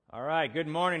All right, good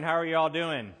morning. How are you all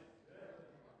doing?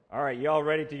 All right, you all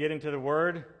ready to get into the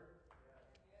Word?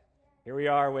 Here we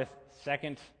are with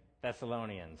 2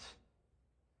 Thessalonians.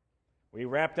 We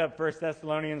wrapped up 1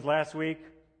 Thessalonians last week.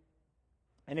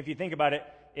 And if you think about it,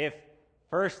 if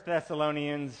 1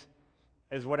 Thessalonians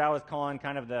is what I was calling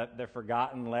kind of the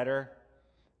forgotten letter,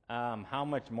 how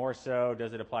much more so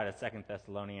does it apply to 2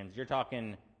 Thessalonians? You're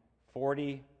talking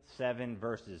 47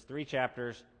 verses, 3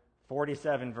 chapters,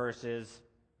 47 verses.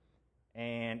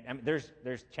 And I mean,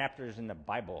 there's chapters in the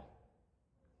Bible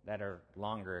that are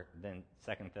longer than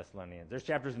 2 Thessalonians. There's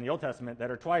chapters in the Old Testament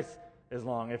that are twice as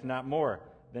long, if not more,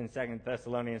 than 2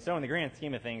 Thessalonians. So in the grand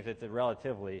scheme of things, it's a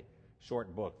relatively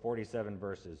short book, 47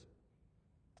 verses.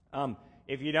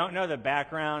 If you don't know the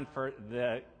background for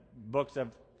the books of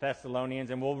Thessalonians,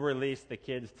 and we'll release the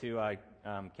kids to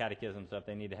catechism, so if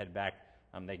they need to head back,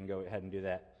 they can go ahead and do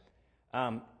that.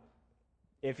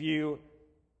 If you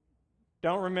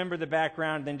don't remember the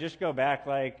background, then just go back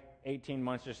like 18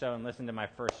 months or so and listen to my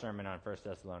first sermon on 1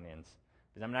 Thessalonians.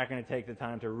 Because I'm not going to take the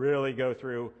time to really go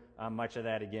through much of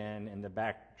that again, and the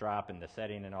backdrop and the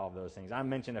setting and all of those things. I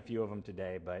mentioned a few of them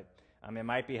today, but it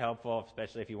might be helpful,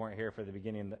 especially if you weren't here for the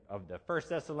beginning of the 1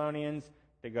 Thessalonians,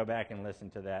 to go back and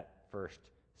listen to that first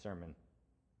sermon.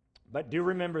 But do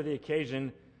remember the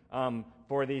occasion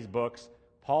for these books.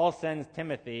 Paul sends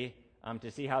Timothy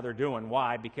to see how they're doing.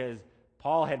 Why? Because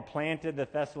Paul had planted the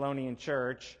Thessalonian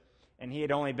church, and he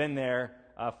had only been there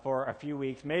for a few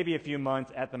weeks, maybe a few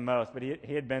months at the most, but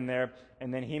he had been there,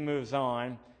 and then he moves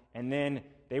on, and then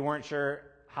they weren't sure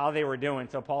how they were doing,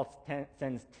 so Paul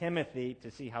sends Timothy to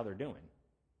see how they're doing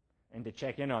and to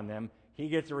check in on them. He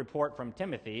gets a report from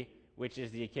Timothy, which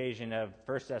is the occasion of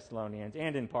 1 Thessalonians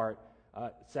and in part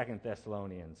 2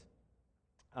 Thessalonians.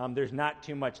 There's not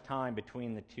too much time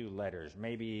between the two letters,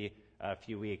 maybe a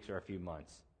few weeks or a few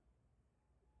months.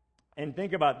 And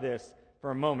think about this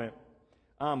for a moment.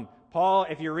 Paul,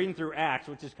 if you're reading through Acts,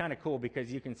 which is kind of cool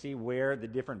because you can see where the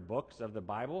different books of the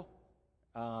Bible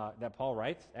that Paul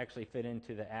writes actually fit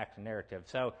into the Acts narrative.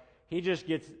 So he just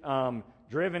gets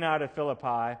driven out of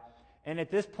Philippi, and at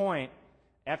this point,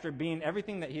 after being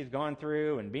everything that he's gone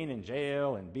through and being in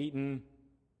jail and beaten,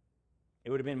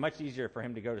 it would have been much easier for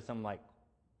him to go to some like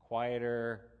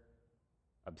quieter,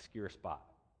 obscure spot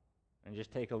and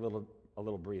just take a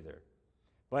little breather.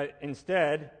 But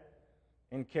instead,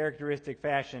 in characteristic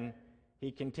fashion,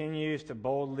 he continues to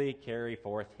boldly carry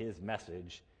forth his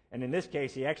message. And in this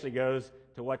case, he actually goes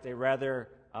to what's a rather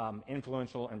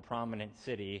influential and prominent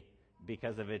city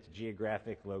because of its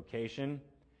geographic location,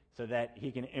 so that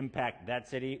he can impact that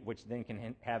city, which then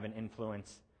can have an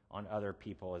influence on other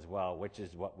people as well, which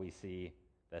is what we see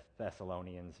the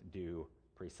Thessalonians do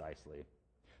precisely.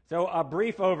 So a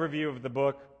brief overview of the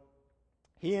book.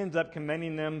 He ends up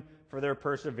commending them for their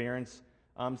perseverance,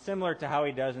 similar to how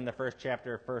he does in the first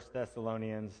chapter of 1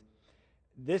 Thessalonians.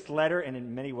 This letter, and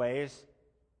in many ways,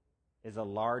 is a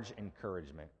large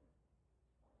encouragement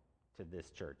to this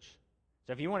church.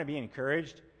 So if you want to be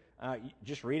encouraged,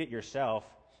 just read it yourself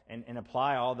and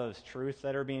apply all those truths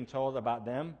that are being told about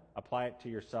them. Apply it to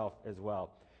yourself as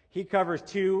well. He covers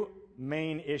two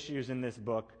main issues in this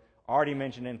book, already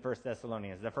mentioned in 1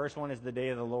 Thessalonians. The first one is the day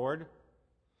of the Lord.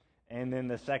 And then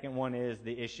the second one is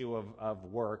the issue of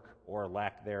work or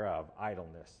lack thereof,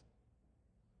 idleness.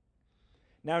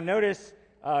 Now notice,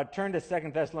 turn to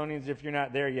 2 Thessalonians if you're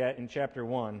not there yet in chapter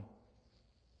 1.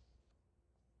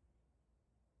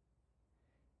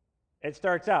 It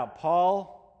starts out,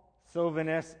 Paul,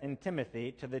 Silvanus, and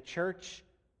Timothy to the church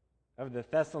of the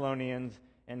Thessalonians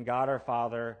and God our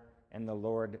Father and the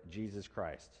Lord Jesus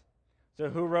Christ. So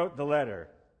who wrote the letter?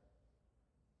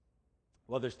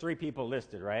 Well, there's 3 people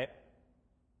listed, right?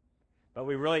 But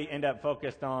we really end up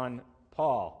focused on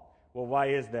Paul. Well, why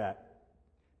is that?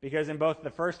 Because in both the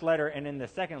first letter and in the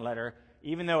second letter,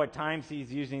 even though at times he's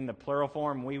using the plural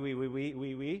form we,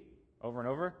 over and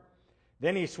over,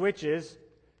 then he switches.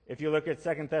 If you look at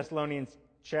 2 Thessalonians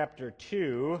chapter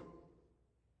 2,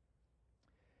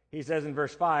 he says in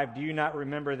verse 5, "Do you not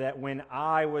remember that when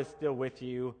I was still with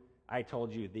you, I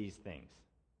told you these things?"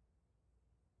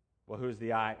 Well, who's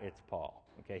the I? It's Paul.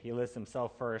 Okay, he lists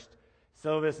himself first.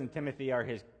 Silvanus and Timothy are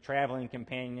his traveling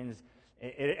companions.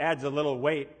 It adds a little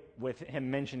weight with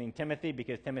him mentioning Timothy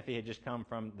because Timothy had just come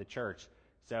from the church.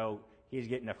 So he's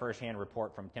getting a first-hand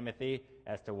report from Timothy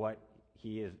as to what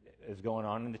he is going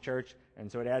on in the church. And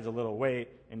so it adds a little weight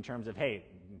in terms of, hey,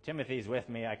 Timothy's with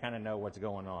me. I kind of know what's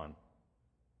going on.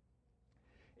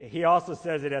 He also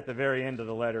says it at the very end of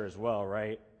the letter as well,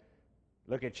 right?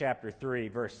 Look at chapter 3,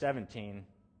 verse 17.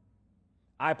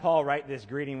 "I, Paul, write this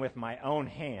greeting with my own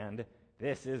hand.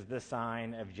 This is the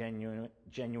sign of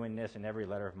genuineness in every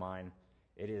letter of mine.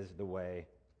 It is the way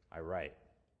I write.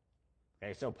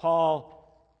 Okay, so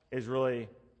Paul is really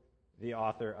the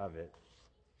author of it.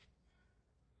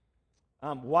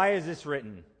 Why is this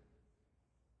written?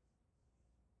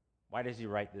 Why does he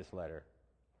write this letter?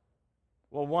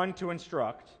 Well, one, to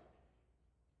instruct.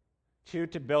 Two,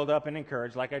 to build up and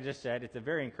encourage. Like I just said, it's a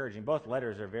very encouraging. Both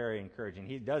letters are very encouraging.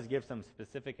 He does give some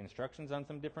specific instructions on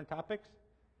some different topics,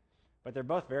 but they're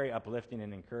both very uplifting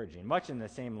and encouraging, much in the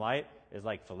same light as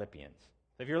like Philippians.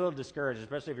 So if you're a little discouraged,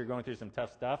 especially if you're going through some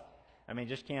tough stuff, I mean,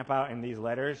 just camp out in these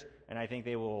letters, and I think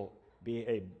they will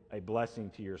be a blessing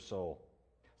to your soul.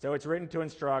 So it's written to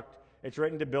instruct, it's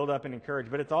written to build up and encourage,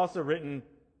 but it's also written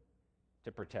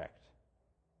to protect.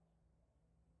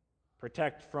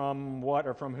 Protect from what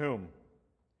or from whom?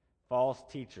 False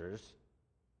teachers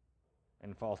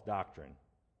and false doctrine.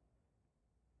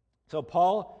 So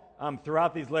Paul,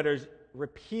 throughout these letters,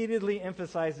 repeatedly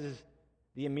emphasizes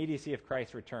the immediacy of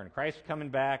Christ's return. Christ's coming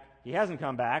back. He hasn't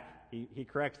come back. He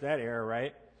corrects that error,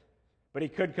 right? But he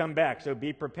could come back, so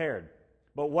be prepared.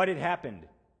 But what had happened?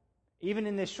 Even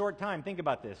in this short time, think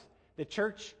about this. The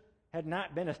church had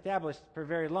not been established for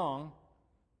very long,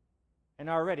 and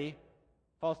already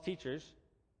false teachers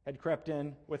had crept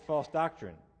in with false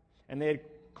doctrine. And they had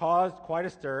caused quite a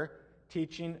stir,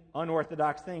 teaching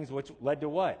unorthodox things, which led to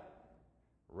what?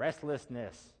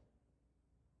 Restlessness.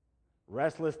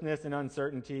 Restlessness and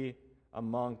uncertainty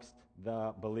amongst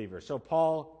the believers. So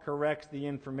Paul corrects the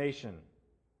information.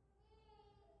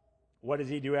 What does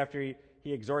he do after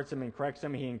he exhorts them and corrects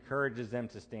them? He encourages them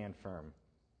to stand firm.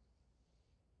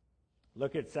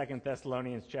 Look at 2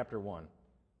 Thessalonians chapter 1.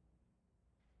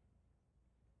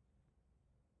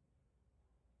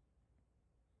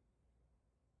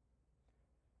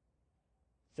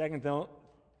 2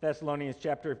 Thessalonians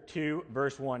chapter 2,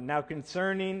 verse 1. Now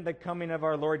concerning the coming of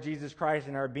our Lord Jesus Christ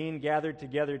and our being gathered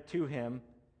together to him,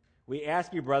 we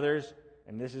ask you, brothers,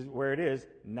 and this is where it is,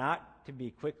 not to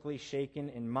be quickly shaken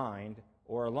in mind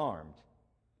or alarmed.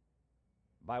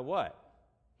 By what?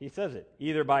 He says it.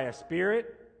 Either by a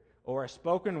spirit or a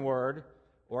spoken word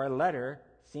or a letter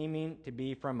seeming to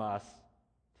be from us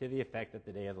to the effect that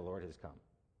the day of the Lord has come.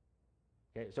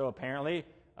 Okay, so apparently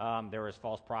there was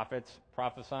false prophets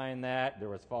prophesying that. There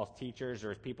was false teachers. There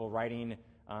was people writing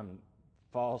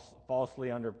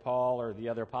falsely under Paul or the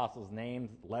other apostles' names,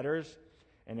 letters,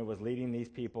 and it was leading these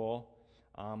people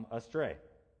astray.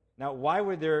 Now, why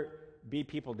would there be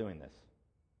people doing this?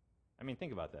 I mean,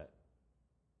 think about that.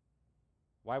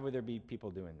 Why would there be people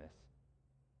doing this?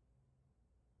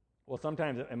 Well,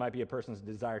 sometimes it might be a person's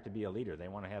desire to be a leader. They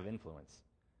want to have influence.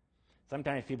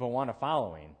 Sometimes people want a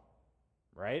following,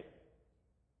 right?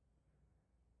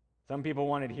 Some people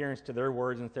want adherence to their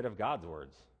words instead of God's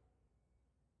words.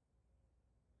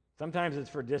 Sometimes it's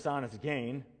for dishonest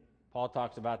gain. Paul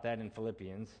talks about that in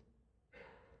Philippians.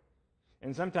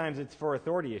 And sometimes it's for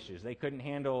authority issues. They couldn't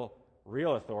handle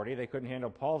real authority. They couldn't handle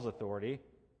Paul's authority.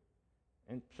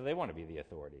 And so they want to be the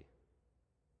authority.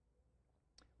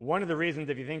 One of the reasons,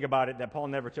 if you think about it, that Paul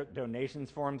never took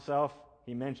donations for himself,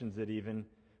 he mentions it even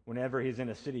whenever he's in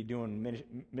a city doing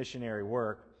missionary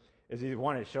work, is he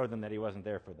wanted to show them that he wasn't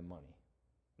there for the money.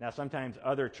 Now, sometimes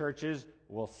other churches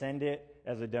will send it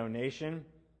as a donation,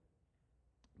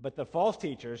 but the false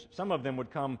teachers, some of them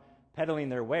would come peddling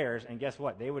their wares, and guess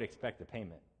what? They would expect a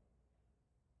payment.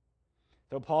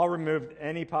 So Paul removed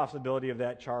any possibility of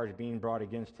that charge being brought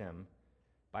against him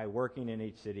by working in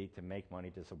each city to make money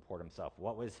to support himself.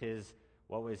 What was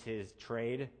his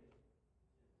trade?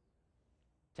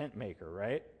 Tent maker,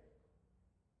 right?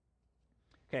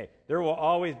 Okay, there will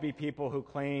always be people who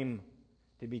claim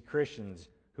to be Christians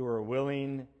who are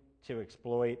willing to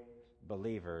exploit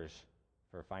believers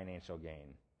for financial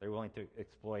gain. They're willing to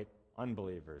exploit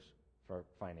unbelievers for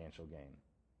financial gain.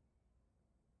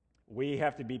 We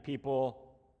have to be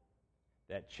people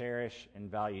that cherish and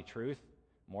value truth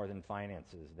more than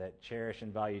finances, that cherish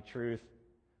and value truth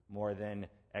more than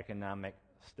economic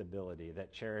stability,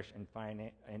 that cherish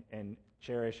and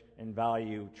cherish and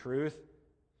value truth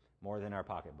more than our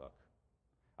pocketbook.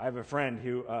 I have a friend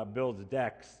who builds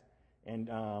decks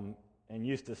and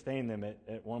used to stain them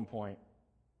at one point.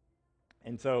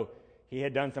 And so he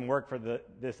had done some work for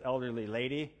this elderly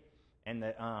lady, and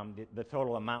the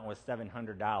total amount was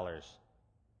 $700.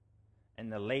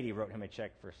 And the lady wrote him a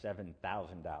check for $7,000.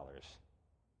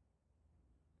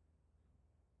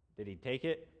 Did he take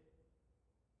it?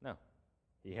 No.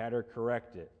 He had her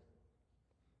correct it.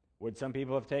 Would some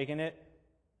people have taken it?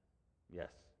 Yes.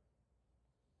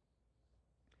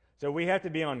 So we have to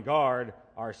be on guard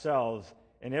ourselves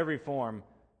in every form.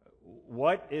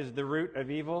 What is the root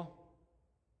of evil?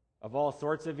 of all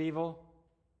sorts of evil.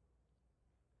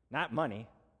 Not money.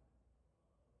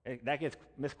 That gets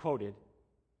misquoted.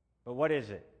 But what is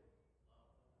it?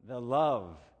 The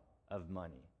love of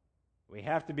money. We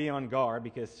have to be on guard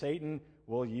because Satan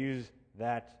will use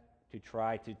that to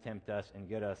try to tempt us and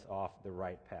get us off the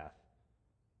right path.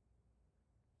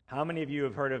 How many of you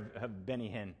have heard of Benny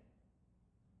Hinn?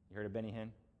 You heard of Benny Hinn?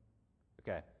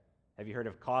 Okay. Have you heard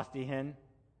of Costi Hinn?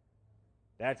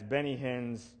 That's Benny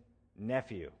Hinn's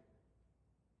nephew.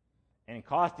 And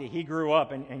Costi, he grew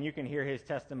up, and you can hear his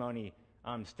testimony,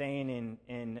 staying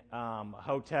in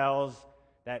hotels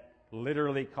that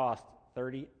literally cost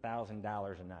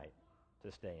 $30,000 a night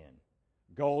to stay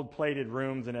in. Gold-plated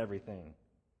rooms and everything.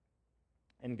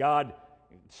 And God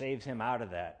saves him out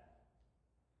of that.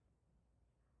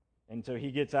 And so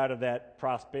he gets out of that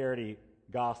prosperity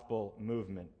gospel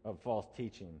movement of false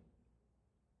teaching.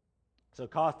 So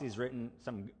Costi's written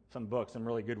some books, some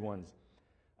really good ones.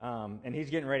 And he's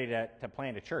getting ready to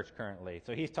plant a church currently.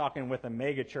 So he's talking with a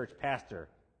mega church pastor.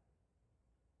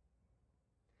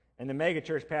 And the mega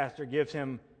church pastor gives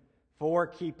him 4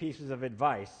 key pieces of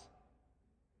advice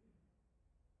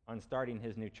on starting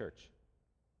his new church.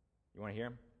 You want to hear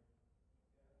him?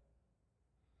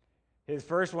 His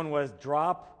first one was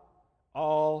drop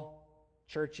all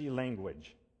churchy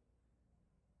language.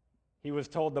 He was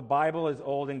told the Bible is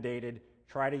old and dated.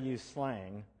 Try to use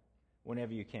slang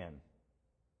whenever you can.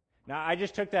 Now, I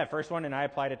just took that first one and I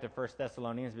applied it to 1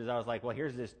 Thessalonians because I was like, well,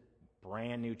 here's this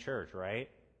brand new church, right?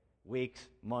 Weeks,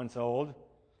 months old.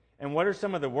 And what are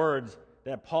some of the words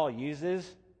that Paul uses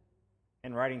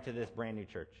in writing to this brand new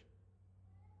church?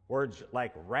 Words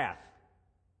like wrath,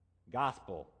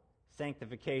 gospel,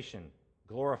 sanctification,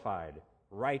 glorified,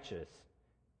 righteous,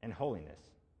 and holiness.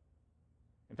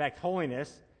 In fact,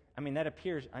 holiness, that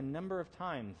appears a number of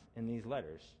times in these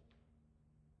letters.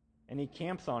 And he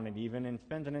camps on it even and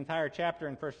spends an entire chapter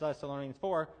in 1 Thessalonians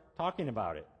 4 talking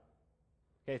about it.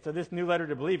 Okay, so this new letter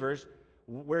to believers,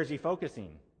 where is he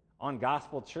focusing? On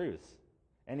gospel truths.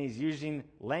 And he's using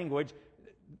language.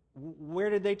 Where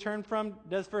did they turn from?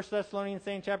 Does 1 Thessalonians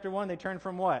say in chapter 1? They turned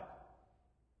from what?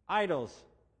 Idols.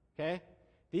 Okay?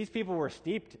 These people were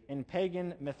steeped in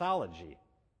pagan mythology.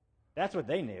 That's what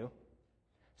they knew.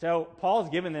 So Paul's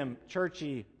given them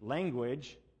churchy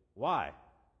language. Why?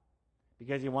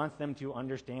 Because he wants them to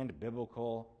understand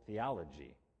biblical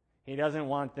theology. He doesn't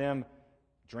want them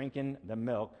drinking the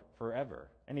milk forever.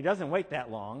 And he doesn't wait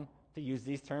that long to use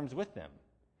these terms with them.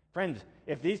 Friends,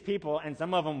 if these people, and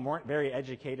some of them weren't very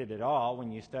educated at all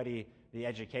when you study the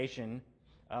education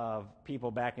of people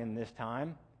back in this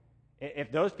time,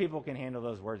 if those people can handle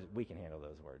those words, we can handle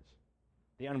those words.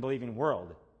 The unbelieving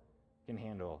world can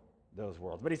handle those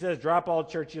words. But he says, drop all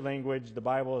churchy language. The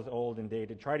Bible is old and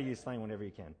dated. Try to use slang whenever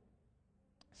you can.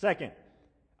 Second,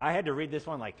 I had to read this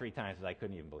one like 3 times because I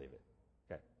couldn't even believe it.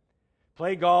 Okay.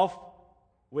 Play golf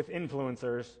with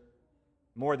influencers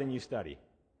more than you study.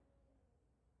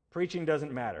 Preaching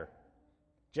doesn't matter.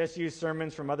 Just use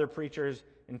sermons from other preachers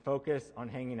and focus on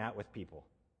hanging out with people.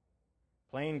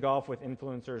 Playing golf with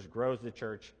influencers grows the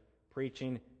church.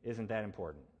 Preaching isn't that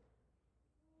important.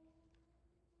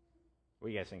 What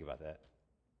do you guys think about that?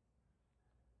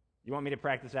 You want me to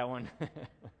practice that one?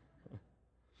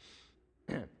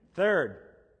 Third,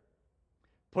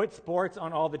 put sports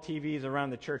on all the TVs around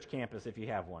the church campus if you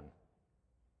have one.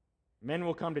 Men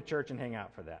will come to church and hang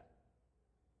out for that.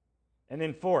 And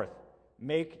then fourth,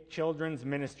 make children's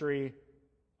ministry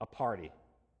a party.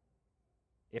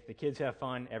 If the kids have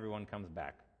fun, everyone comes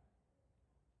back.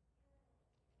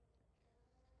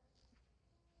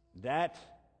 That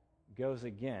goes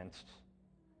against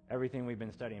everything we've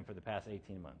been studying for the past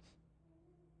 18 months.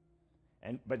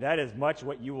 But that is much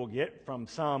what you will get from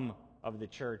some of the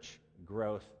church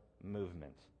growth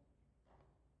movement.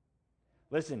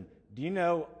 Listen, do you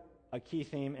know a key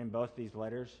theme in both these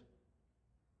letters?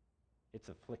 It's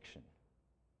affliction.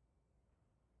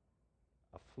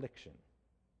 Affliction.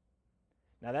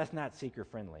 Now, that's not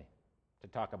seeker-friendly to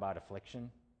talk about affliction,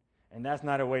 and that's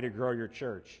not a way to grow your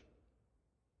church.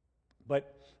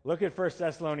 But look at 1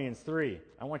 Thessalonians 3.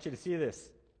 I want you to see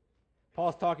this.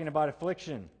 Paul's talking about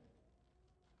affliction.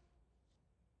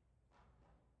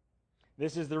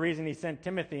 This is the reason he sent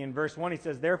Timothy. In verse 1, he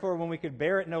says, therefore, when we could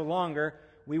bear it no longer,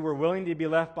 we were willing to be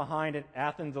left behind at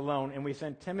Athens alone, and we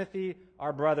sent Timothy,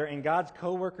 our brother, and God's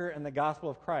co-worker in the gospel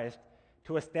of Christ,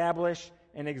 to establish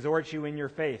and exhort you in your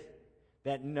faith,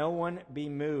 that no one be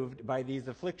moved by these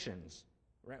afflictions.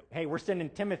 Hey, we're sending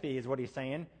Timothy, is what he's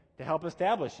saying, to help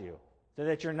establish you, so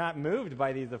that you're not moved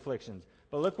by these afflictions.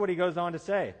 But look what he goes on to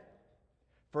say.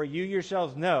 For you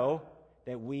yourselves know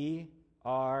that we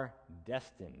are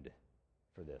destined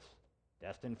for this.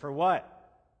 Destined for what?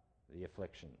 The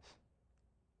afflictions.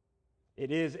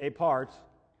 It is a part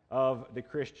of the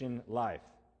Christian life.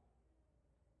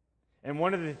 And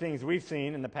one of the things we've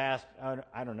seen in the past,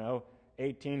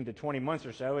 18 to 20 months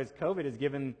or so, is COVID has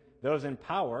given those in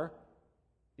power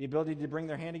the ability to bring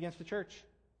their hand against the church.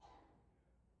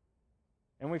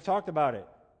 And we've talked about it.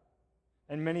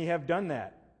 And many have done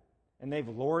that. And they've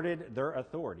lorded their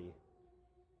authority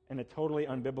in a totally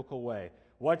unbiblical way.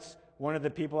 What's one of the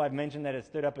people I've mentioned that has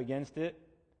stood up against it?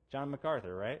 John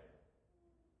MacArthur, right?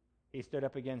 He stood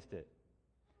up against it.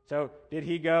 So did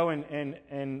he go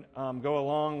and go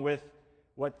along with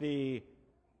what the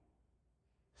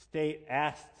state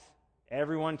asked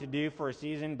everyone to do for a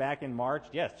season back in March?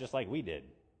 Yes, just like we did.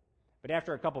 But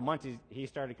after a couple months, he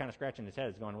started kind of scratching his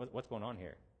head, going, what's going on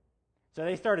here? So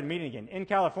they started meeting again in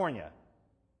California.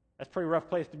 That's a pretty rough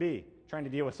place to be, trying to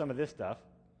deal with some of this stuff.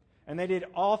 And they did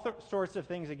all sorts of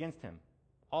things against him.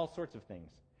 All sorts of things.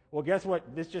 Well, guess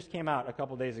what? This just came out a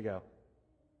couple days ago.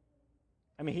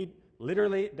 I mean, he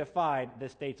literally defied the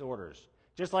state's orders.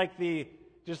 Just like the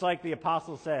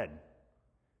apostles said.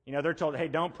 You know, they're told, hey,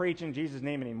 don't preach in Jesus'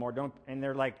 name anymore. And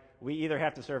they're like, we either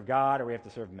have to serve God or we have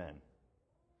to serve men.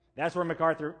 That's where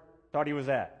MacArthur thought he was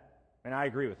at. And I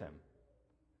agree with him.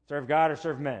 Serve God or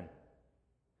serve men.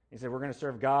 He said, we're going to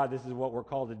serve God. This is what we're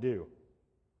called to do.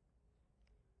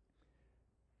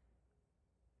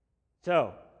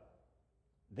 So,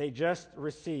 they just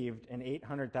received an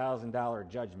 $800,000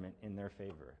 judgment in their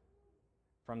favor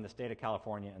from the state of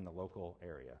California and the local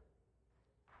area.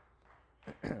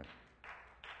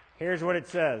 Here's what it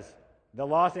says. The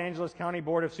Los Angeles County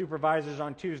Board of Supervisors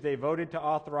on Tuesday voted to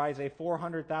authorize a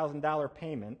 $400,000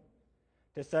 payment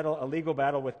to settle a legal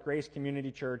battle with Grace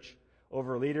Community Church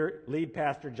over lead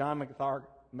pastor John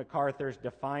MacArthur's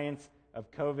defiance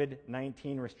of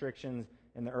COVID-19 restrictions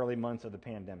in the early months of the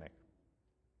pandemic.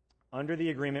 Under the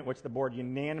agreement, which the board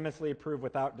unanimously approved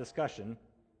without discussion,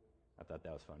 I thought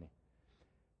that was funny,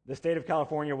 the state of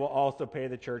California will also pay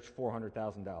the church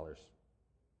 $400,000,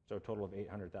 so a total of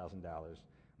 $800,000.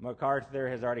 MacArthur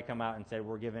has already come out and said,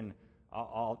 we're giving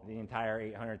the entire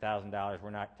 $800,000. We're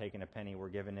not taking a penny. We're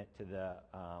giving it to the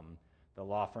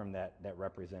law firm that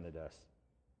represented us.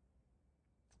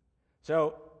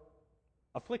 So,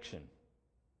 affliction.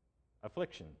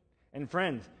 And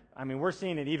friends, I mean, we're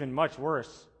seeing it even much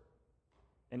worse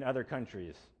in other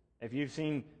countries. If you've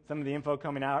seen some of the info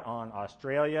coming out on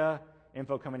Australia,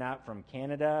 info coming out from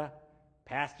Canada,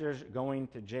 pastors going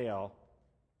to jail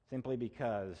simply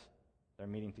because they're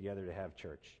meeting together to have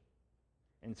church.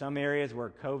 In some areas where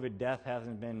COVID death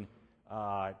hasn't been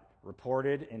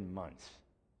reported in months.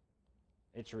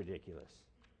 It's ridiculous.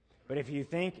 But if you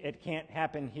think it can't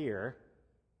happen here,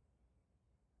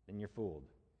 then you're fooled.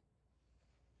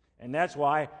 And that's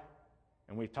why,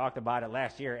 and we've talked about it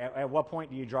last year, at what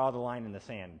point do you draw the line in the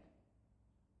sand?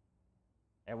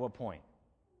 At what point?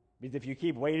 Because if you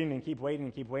keep waiting and keep waiting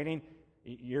and keep waiting,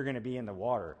 you're going to be in the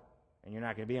water, and you're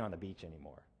not going to be on the beach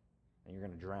anymore, and you're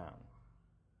going to drown.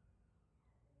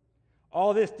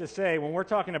 All this to say, when we're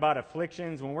talking about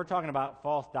afflictions, when we're talking about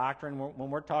false doctrine, when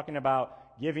we're talking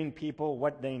about giving people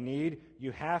what they need,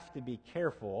 you have to be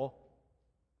careful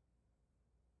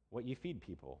what you feed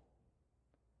people.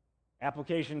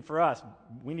 Application for us,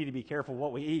 we need to be careful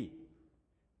what we eat.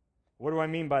 What do I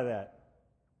mean by that?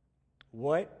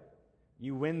 What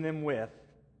you win them with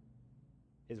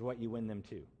is what you win them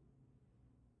to.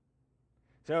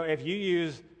 So if you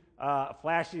use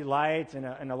flashy lights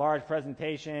and a large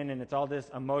presentation and it's all this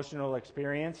emotional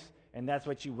experience and that's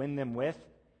what you win them with,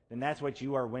 then that's what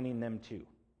you are winning them to.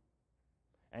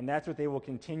 And that's what they will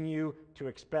continue to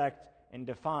expect and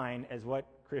define as what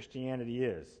Christianity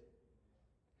is.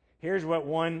 Here's what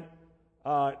one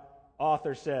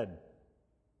author said.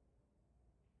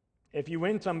 If you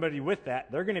win somebody with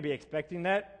that, they're going to be expecting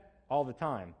that all the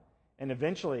time. And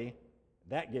eventually,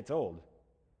 that gets old.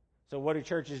 So what do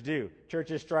churches do?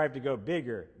 Churches strive to go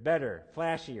bigger, better,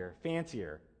 flashier,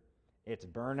 fancier. It's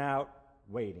burnout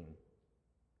waiting.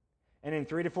 And in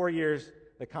 3 to 4 years,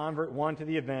 the convert won to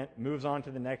the event moves on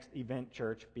to the next event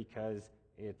church because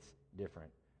it's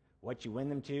different. What you win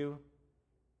them to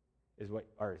is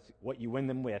what you win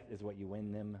them with is what you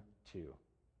win them to.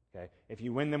 Okay? If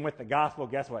you win them with the gospel,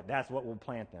 guess what? That's what will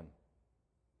plant them.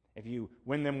 If you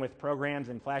win them with programs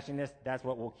and flashiness, that's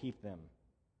what will keep them.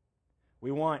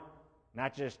 We want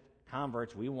not just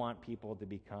converts, we want people to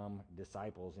become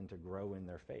disciples and to grow in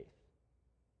their faith.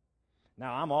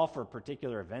 Now, I'm all for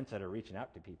particular events that are reaching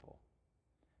out to people,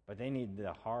 but they need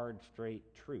the hard, straight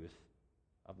truth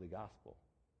of the gospel.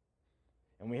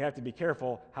 And we have to be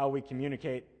careful how we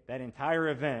communicate that entire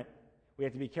event We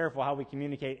have to be careful how we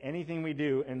communicate anything we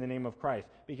do in the name of Christ.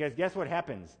 Because guess what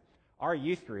happens? Our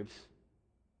youth groups,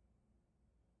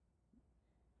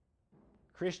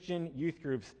 Christian youth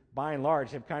groups, by and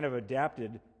large, have kind of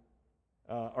adopted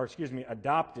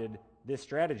this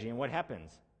strategy. And what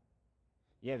happens?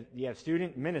 You have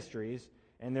student ministries,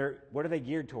 and what are they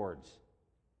geared towards?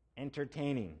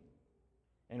 Entertaining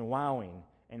and wowing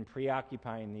and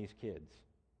preoccupying these kids.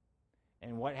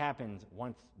 And what happens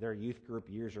once their youth group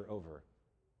years are over?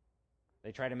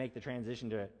 They try to make the transition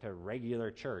to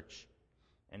regular church,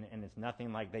 and it's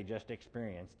nothing like they just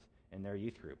experienced in their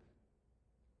youth group.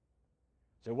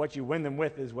 So what you win them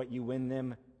with is what you win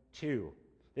them to.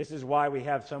 This is why we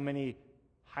have so many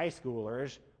high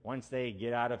schoolers. Once they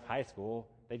get out of high school,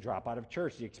 they drop out of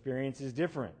church. The experience is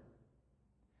different.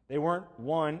 They weren't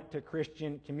won to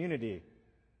Christian community.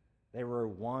 They were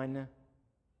won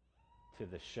to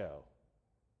the show.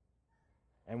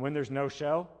 And when there's no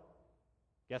show,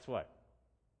 guess what?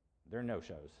 There are no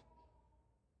shows.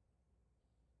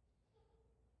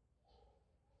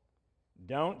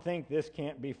 Don't think this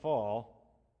can't befall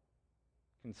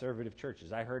conservative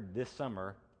churches. I heard this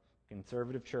summer,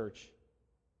 conservative church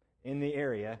in the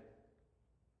area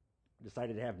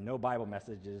decided to have no Bible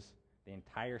messages the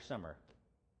entire summer.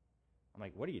 I'm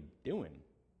like, what are you doing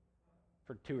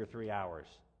for 2 or 3 hours?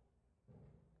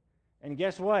 And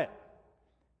guess what?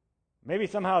 Maybe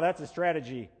somehow that's a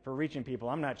strategy for reaching people.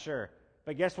 I'm not sure.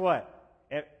 But guess what?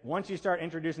 Once you start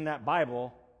introducing that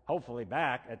Bible, hopefully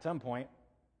back at some point,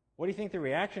 what do you think the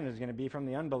reaction is going to be from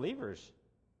the unbelievers?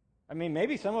 I mean,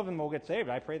 maybe some of them will get saved.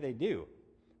 I pray they do.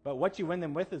 But what you win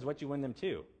them with is what you win them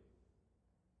to.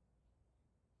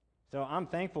 So I'm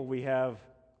thankful we have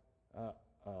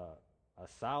a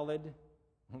solid,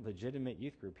 legitimate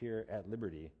youth group here at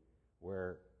Liberty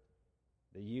where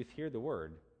the youth hear the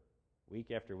word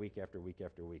week after week after week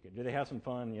after week. Do they have some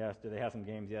fun? Yes. Do they have some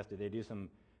games? Yes. Do they do some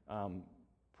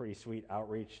pretty sweet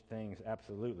outreach things?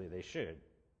 Absolutely, they should.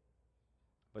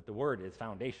 But the word is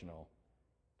foundational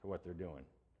to what they're doing.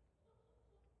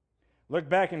 Look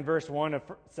back in verse 1 of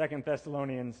 2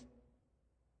 Thessalonians.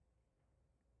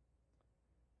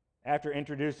 After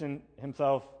introducing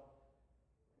himself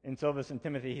in Silvanus and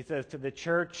Timothy, he says, to the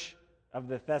church of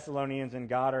the Thessalonians in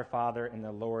God our Father and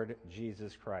the Lord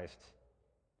Jesus Christ.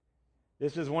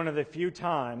 This is one of the few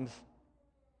times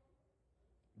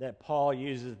that Paul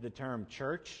uses the term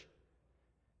church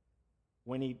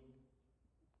when he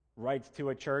writes to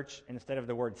a church instead of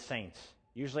the word saints.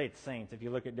 Usually it's saints. If you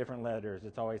look at different letters,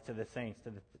 it's always to the saints, to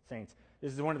the saints.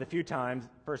 This is one of the few times,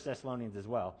 1 Thessalonians as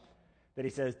well, that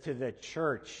he says to the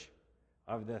church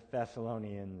of the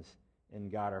Thessalonians in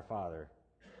God our Father.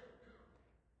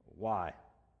 Why?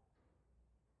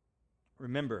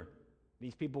 Remember,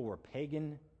 these people were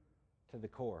pagan to the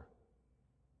core.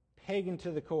 Pagan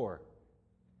to the core.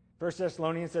 1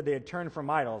 Thessalonians said they had turned from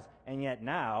idols, and yet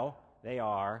now they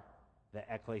are the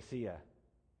ecclesia.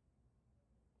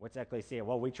 What's ecclesia?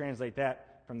 Well, we translate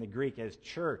that from the Greek as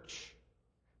church.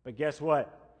 But guess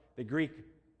what? The Greek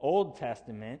Old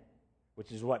Testament,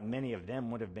 which is what many of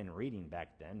them would have been reading back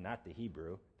then, not the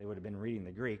Hebrew. They would have been reading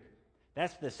the Greek.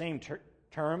 That's the same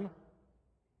term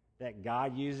that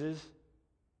God uses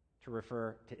to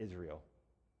refer to Israel.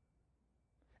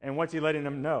 And what's he letting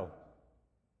them know?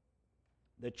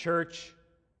 The church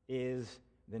is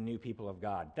the new people of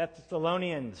God.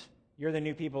 Thessalonians, you're the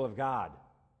new people of God.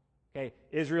 Okay,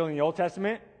 Israel in the Old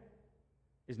Testament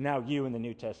is now you in the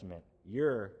New Testament.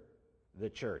 You're the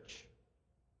church.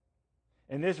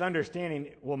 And this understanding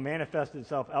will manifest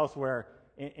itself elsewhere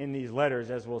in these letters,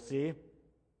 as we'll see,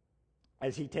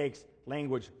 as he takes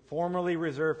language formerly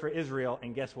reserved for Israel,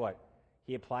 and guess what?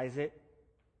 He applies it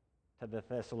to the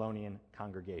Thessalonian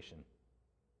congregation.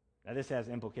 Now, this has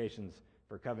implications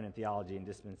for covenant theology and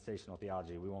dispensational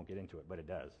theology. We won't get into it, but it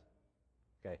does.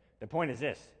 Okay, the point is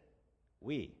this.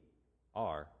 We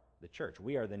are the church.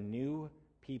 We are the new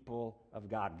people of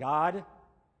God. God,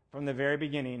 from the very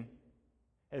beginning,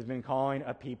 has been calling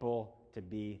a people to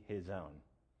be his own.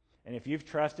 And if you've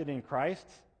trusted in Christ,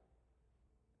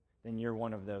 then you're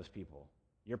one of those people.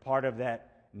 You're part of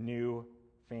that new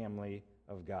family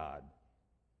of God.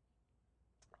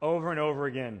 Over and over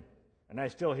again, and I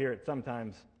still hear it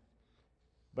sometimes,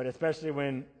 but especially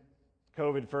when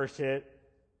COVID first hit,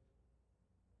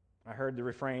 I heard the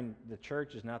refrain, the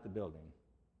church is not the building.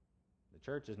 The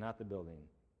church is not the building.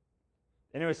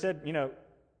 And it was said,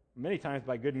 many times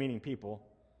by good-meaning people,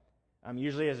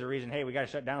 usually as a reason, hey, we got to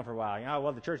shut down for a while.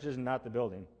 Well, the church is not the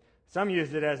building. Some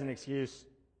used it as an excuse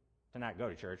to not go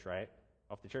to church, right?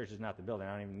 Well, if the church is not the building,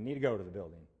 I don't even need to go to the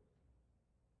building.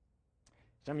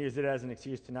 Some used it as an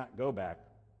excuse to not go back.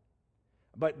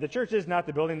 But the church is not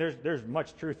the building. There's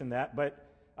much truth in that. But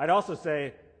I'd also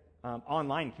say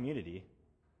online community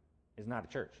is not a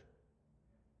church.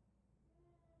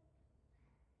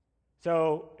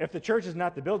 So if the church is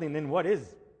not the building, then what is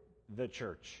the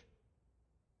church?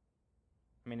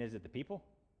 I mean, is it the people?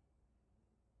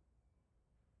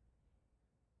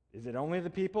 Is it only the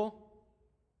people?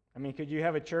 I mean, could you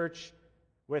have a church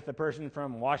with a person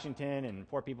from Washington and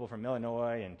 4 people from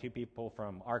Illinois and 2 people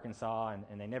from Arkansas,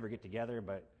 and they never get together,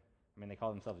 but, I mean, they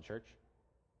call themselves a church?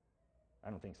 I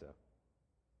don't think so.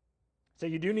 So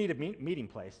you do need a meeting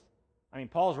place. I mean,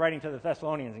 Paul's writing to the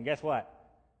Thessalonians, and guess what?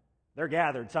 They're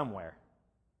gathered somewhere.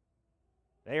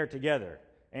 They are together.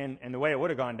 And the way it would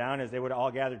have gone down is they would have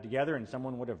all gathered together, and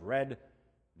someone would have read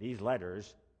these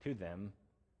letters to them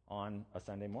on a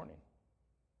Sunday morning.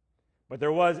 But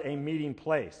there was a meeting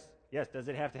place. Yes, does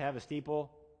it have to have a steeple?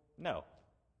 No.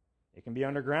 It can be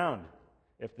underground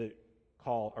if the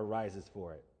call arises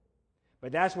for it.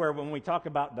 But that's where, when we talk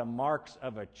about the marks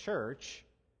of a church,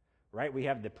 right, we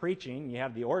have the preaching, you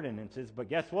have the ordinances, but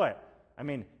guess what? I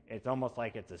mean, it's almost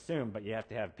like it's assumed, but you have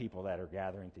to have people that are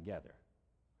gathering together.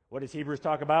 What does Hebrews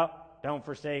talk about? Don't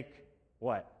forsake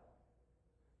what?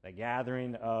 The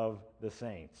gathering of the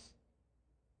saints.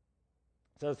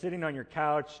 So sitting on your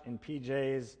couch in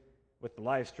PJs with the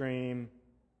live stream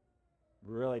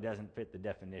really doesn't fit the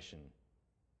definition.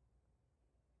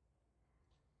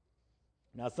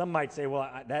 Now, some might say, well,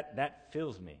 that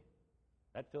fills me.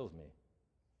 That fills me.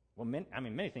 Well,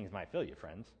 many things might fill you,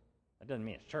 friends. That doesn't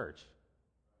mean it's church.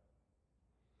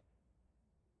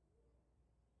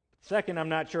 Second, I'm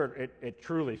not sure it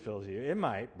truly fills you. It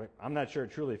might, but I'm not sure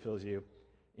it truly fills you.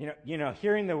 You know,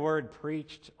 hearing the word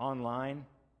preached online,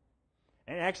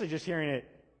 and actually just hearing it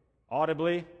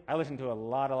audibly. I listen to a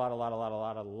lot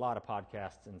of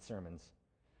podcasts and sermons.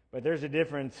 But there's a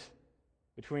difference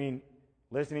between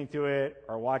listening to it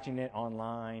or watching it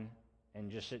online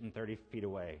and just sitting 30 feet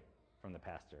away from the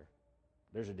pastor.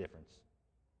 There's a difference.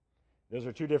 Those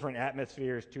are 2 different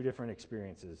atmospheres, 2 different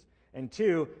experiences. And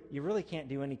 2, you really can't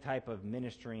do any type of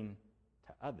ministering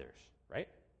to others, right?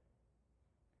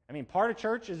 I mean, part of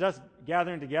church is us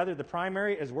gathering together. The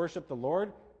primary is worship the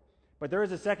Lord. But there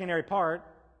is a secondary part.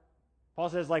 Paul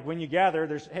says, like, when you gather,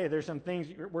 there's some things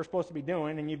we're supposed to be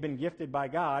doing, and you've been gifted by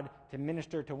God to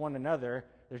minister to one another.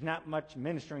 There's not much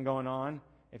ministering going on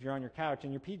if you're on your couch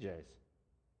in your PJs.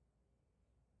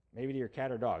 Maybe to your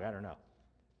cat or dog, I don't know.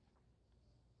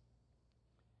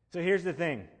 So here's the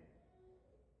thing.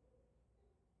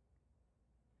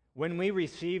 When we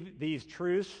receive these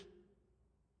truths,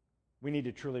 we need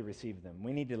to truly receive them.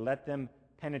 We need to let them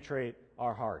penetrate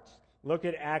our hearts. Look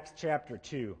at Acts chapter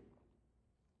 2.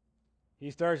 He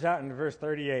starts out in verse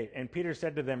 38. And Peter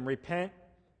said to them, repent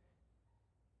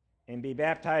and be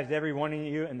baptized, every one of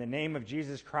you, in the name of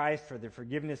Jesus Christ for the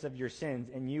forgiveness of your sins,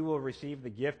 and you will receive the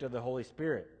gift of the Holy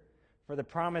Spirit. For the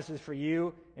promise is for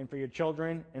you and for your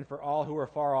children and for all who are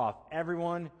far off,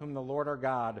 everyone whom the Lord our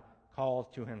God calls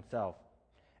to himself.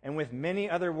 And with many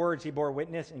other words he bore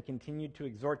witness and continued to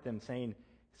exhort them, saying,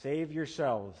 save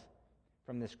yourselves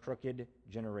from this crooked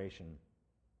generation.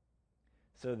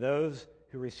 So those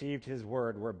who received his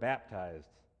word were baptized.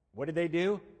 What did they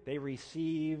do? They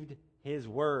received his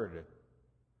word.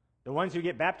 The ones who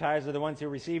get baptized are the ones who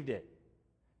received it.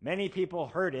 Many people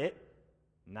heard it.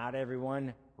 Not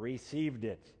everyone received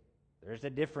it. There's a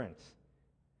difference.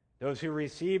 Those who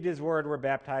received his word were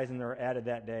baptized, and there were added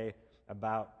that day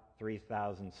about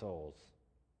 3,000 souls.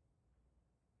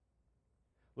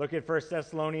 Look at 1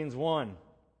 Thessalonians 1,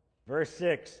 verse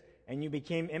 6. And you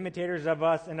became imitators of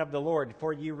us and of the Lord,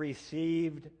 for you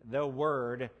received the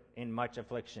word in much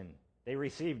affliction. They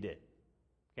received it.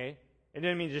 Okay? It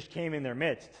didn't mean it just came in their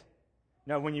midst.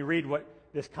 No, when you read what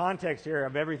this context here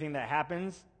of everything that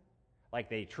happens, like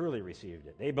they truly received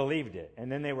it. They believed it,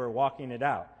 and then they were walking it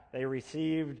out. They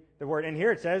received the word. And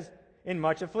here it says, in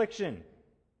much affliction,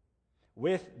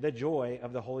 with the joy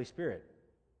of the Holy Spirit.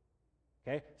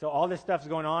 Okay? So all this stuff's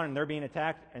going on, and they're being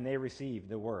attacked, and they receive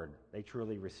the word. They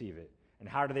truly receive it. And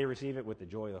how do they receive it? With the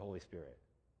joy of the Holy Spirit.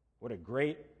 What a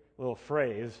great little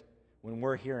phrase when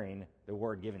we're hearing the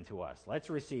word given to us. Let's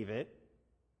receive it,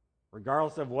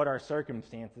 regardless of what our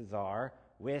circumstances are,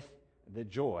 with the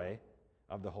joy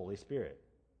of the Holy Spirit.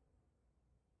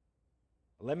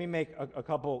 Let me make a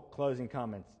couple closing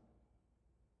comments.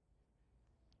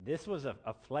 This was a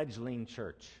fledgling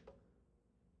church.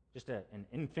 Just an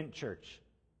infant church.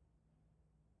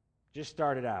 Just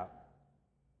started out.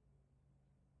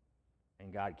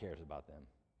 And God cares about them.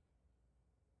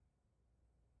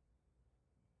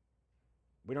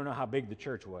 We don't know how big the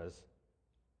church was.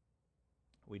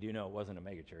 We do know it wasn't a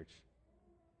mega church.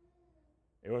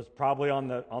 It was probably on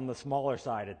the smaller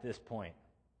side at this point.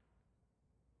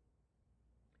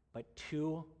 But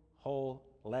 2 whole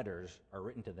letters are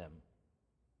written to them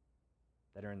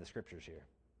that are in the scriptures here.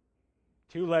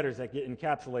 2 letters that get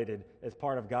encapsulated as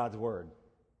part of God's word.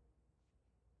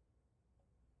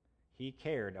 He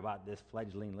cared about this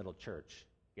fledgling little church.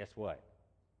 Guess what?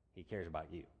 He cares about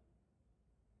you.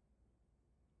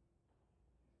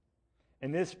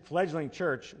 In this fledgling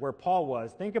church where Paul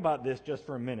was, think about this just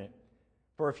for a minute.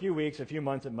 For a few weeks, a few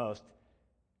months at most.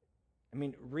 I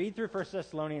mean, read through 1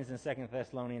 Thessalonians and 2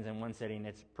 Thessalonians in one sitting.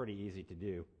 It's pretty easy to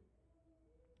do.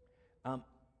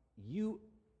 You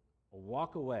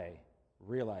walk away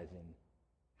realizing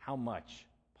how much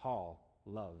Paul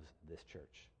loves this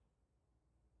church.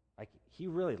 Like, he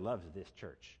really loves this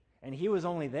church. And he was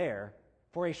only there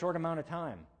for a short amount of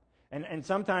time. And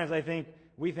sometimes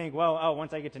we think, well,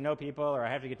 once I get to know people, or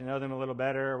I have to get to know them a little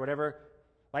better, or whatever.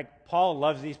 Like, Paul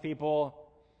loves these people,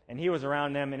 and he was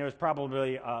around them, and it was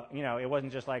probably, it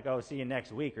wasn't just like, see you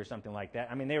next week or something like that.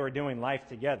 I mean, they were doing life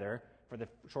together for the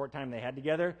short time they had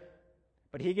together.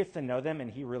 But he gets to know them, and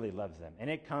he really loves them. And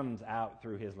it comes out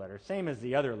through his letters, same as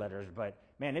the other letters, but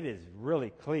man, it is really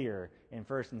clear in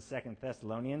 1 and 2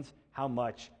 Thessalonians how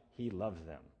much he loves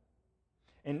them.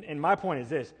 And my point is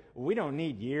this: we don't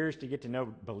need years to get to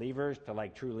know believers to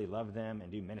like truly love them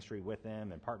and do ministry with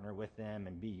them and partner with them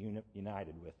and be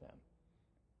united with them.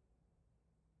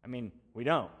 I mean, we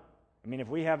don't. I mean, if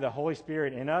we have the Holy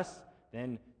Spirit in us,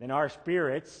 then our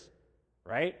spirits,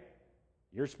 right?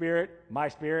 Your spirit, my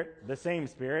spirit, the same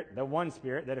spirit, the one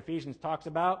spirit that Ephesians talks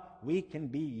about, we can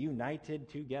be united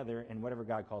together in whatever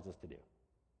God calls us to do.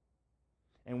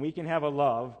 And we can have a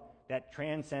love that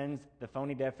transcends the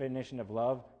phony definition of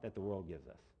love that the world gives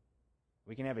us.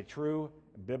 We can have a true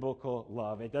biblical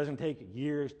love. It doesn't take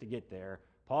years to get there.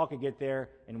 Paul could get there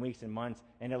in weeks and months,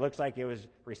 and it looks like it was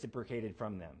reciprocated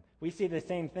from them. We see the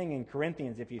same thing in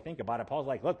Corinthians if you think about it. Paul's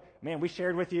like, look, man, we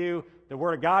shared with you the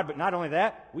Word of God, but not only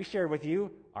that, we shared with you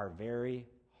our very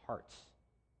hearts.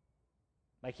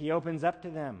 Like, he opens up to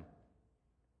them.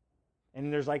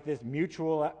 And there's like this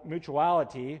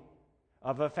mutuality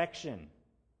of affection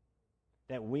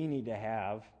that we need to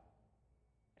have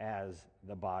as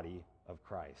the body of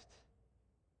Christ.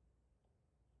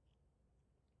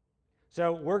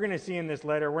 So we're going to see in this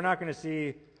letter, we're not going to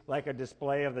see like a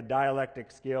display of the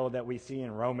dialectic skill that we see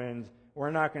in Romans.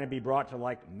 We're not going to be brought to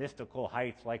like mystical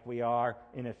heights like we are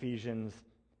in Ephesians.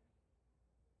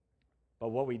 But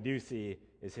what we do see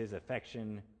is his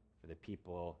affection for the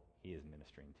people he is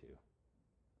ministering to.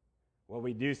 What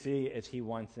we do see is he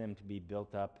wants them to be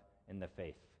built up in the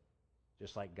faith,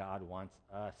 just like God wants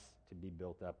us to be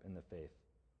built up in the faith.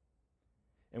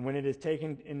 And when it is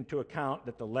taken into account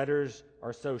that the letters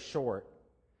are so short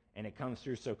and it comes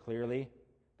through so clearly,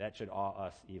 that should awe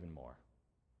us even more.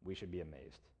 We should be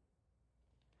amazed.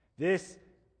 This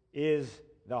is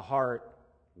the heart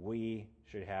we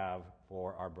should have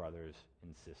for our brothers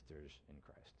and sisters in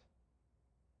Christ.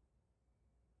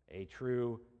 A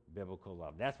true biblical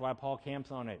love. That's why Paul camps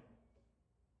on it.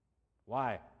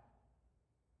 Why?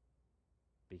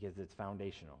 Because it's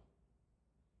foundational.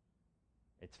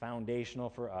 It's foundational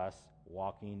for us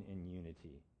walking in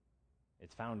unity.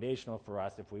 It's foundational for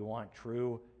us if we want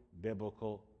true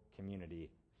biblical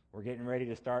community. We're getting ready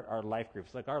to start our life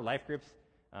groups. Look, our life groups,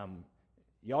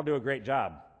 y'all do a great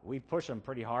job. We push them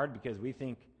pretty hard because we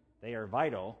think they are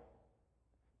vital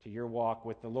to your walk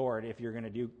with the Lord if you're going to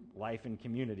do life in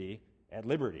community at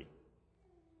Liberty.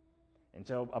 And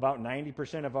so about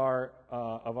 90% of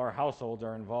our households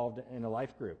are involved in a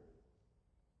life group.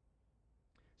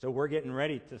 So we're getting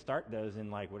ready to start those in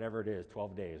like whatever it is,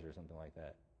 12 days or something like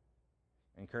that.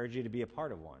 I encourage you to be a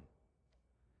part of one.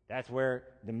 That's where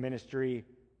the ministry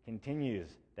continues.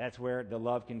 That's where the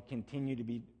love can continue to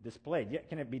be displayed. Yeah,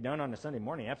 can it be done on a Sunday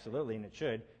morning? Absolutely, and it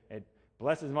should. It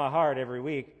blesses my heart every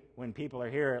week when people are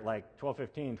here at like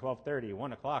 12:15, 12:30,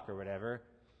 1 o'clock or whatever.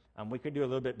 We could do a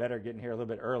little bit better getting here a little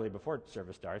bit early before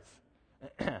service starts.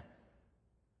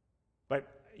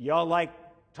 But y'all like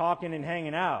talking and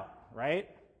hanging out, right?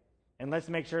 And let's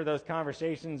make sure those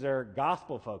conversations are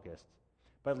gospel-focused.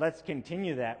 But let's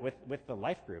continue that with the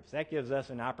life groups. That gives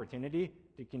us an opportunity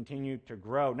to continue to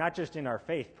grow, not just in our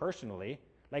faith personally.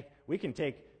 Like, we can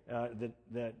take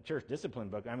the church discipline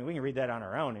book. I mean, we can read that on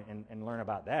our own and learn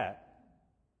about that.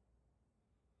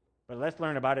 But let's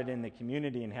learn about it in the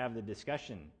community and have the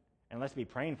discussion. And let's be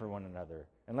praying for one another.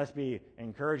 And let's be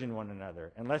encouraging one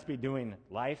another. And let's be doing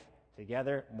life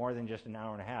together more than just an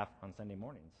hour and a half on Sunday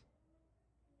mornings.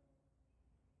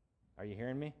 Are you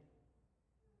hearing me?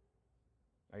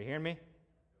 Are you hearing me?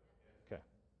 Okay.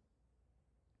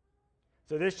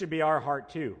 So this should be our heart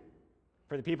too,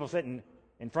 For the people sitting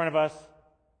in front of us,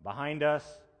 behind us,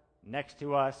 next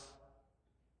to us,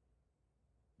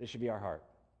 this should be our heart.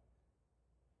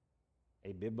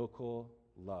 A biblical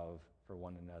love for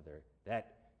one another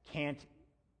that can't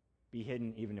be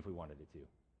hidden even if we wanted it to.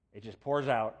 It just pours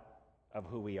out of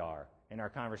who we are. In our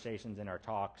conversations, in our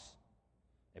talks,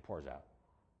 it pours out.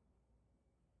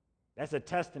 That's a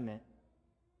testament.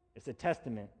 It's a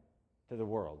testament to the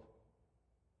world.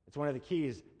 It's one of the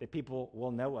keys that people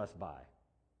will know us by.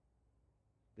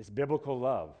 This biblical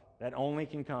love that only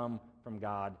can come from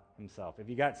God himself. If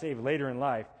you got saved later in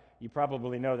life, you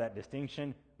probably know that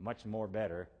distinction much more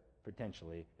better,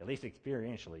 potentially. At least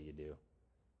experientially you do.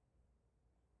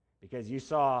 Because you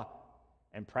saw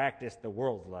and practiced the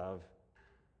world's love,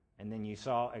 and then you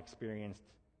saw, experienced,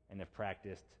 and have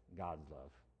practiced God's love.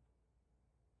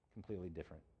 Completely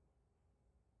different.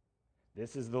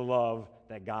 This is the love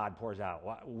that God pours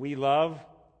out. We love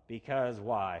because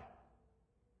why?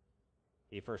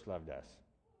 He first loved us.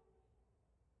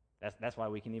 That's why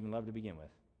we can even love to begin with,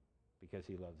 because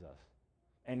he loves us.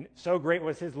 And so great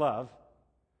was his love,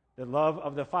 the love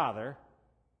of the Father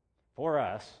for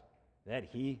us, that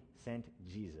he sent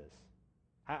Jesus.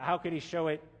 How could he show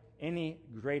it any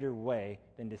greater way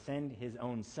than to send his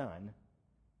own Son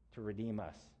to redeem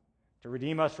us? To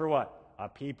redeem us for what? A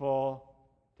people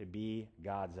to be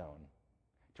God's own.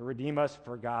 To redeem us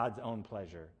for God's own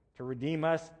pleasure. To redeem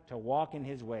us to walk in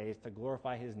his ways, to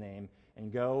glorify his name,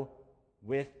 and go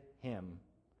with him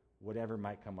whatever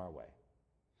might come our way.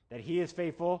 That he is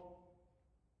faithful,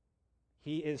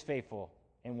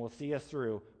 and will see us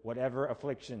through whatever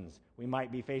afflictions we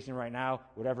might be facing right now,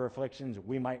 whatever afflictions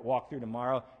we might walk through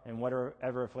tomorrow, and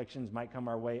whatever afflictions might come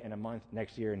our way in a month,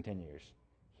 next year, and 10 years.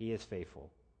 He is faithful.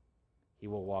 He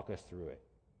will walk us through it.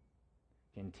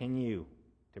 Continue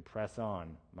to press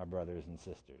on, my brothers and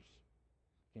sisters.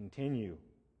 Continue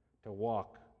to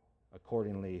walk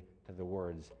accordingly to the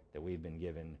words that we've been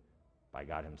given by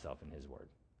God himself in his word.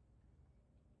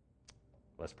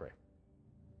 Let's pray.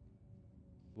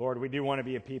 Lord, we do want to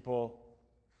be a people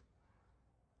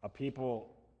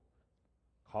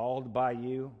called by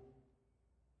you.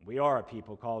 We are a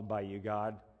people called by you,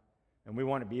 God, and we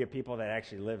want to be a people that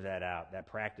actually live that out, that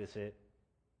practice it,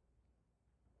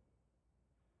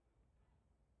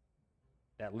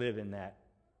 that live in that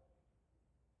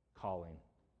calling.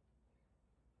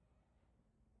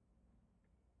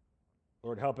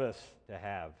 Lord, help us to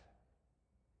have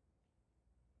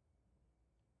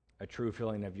a true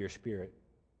feeling of your Spirit,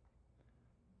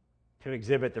 to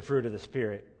exhibit the fruit of the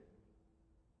Spirit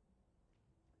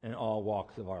in all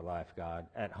walks of our life, God,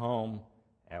 at home,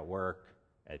 at work,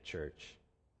 at church.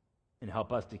 And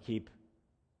help us to keep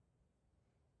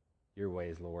your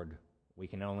ways, Lord. We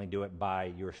can only do it by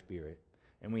your Spirit.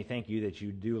 And we thank you that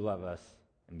you do love us,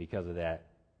 and because of that,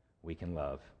 we can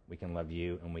love. We can love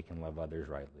you, and we can love others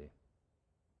rightly.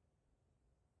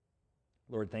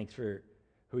 Lord, thanks for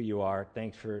who you are.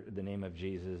 Thanks for the name of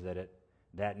Jesus, that at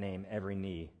that name every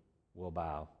knee will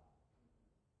bow.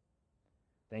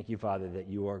 Thank you, Father, that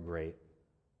you are great,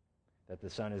 that the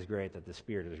Son is great, that the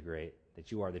Spirit is great,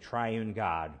 that you are the triune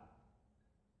God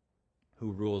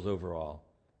who rules over all.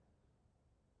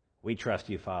 We trust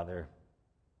you, Father,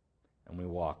 and we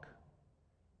walk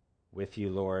with you,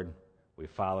 Lord. We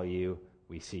follow you.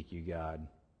 We seek you, God.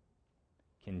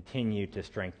 Continue to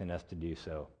strengthen us to do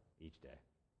so each day.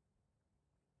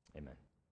 Amen.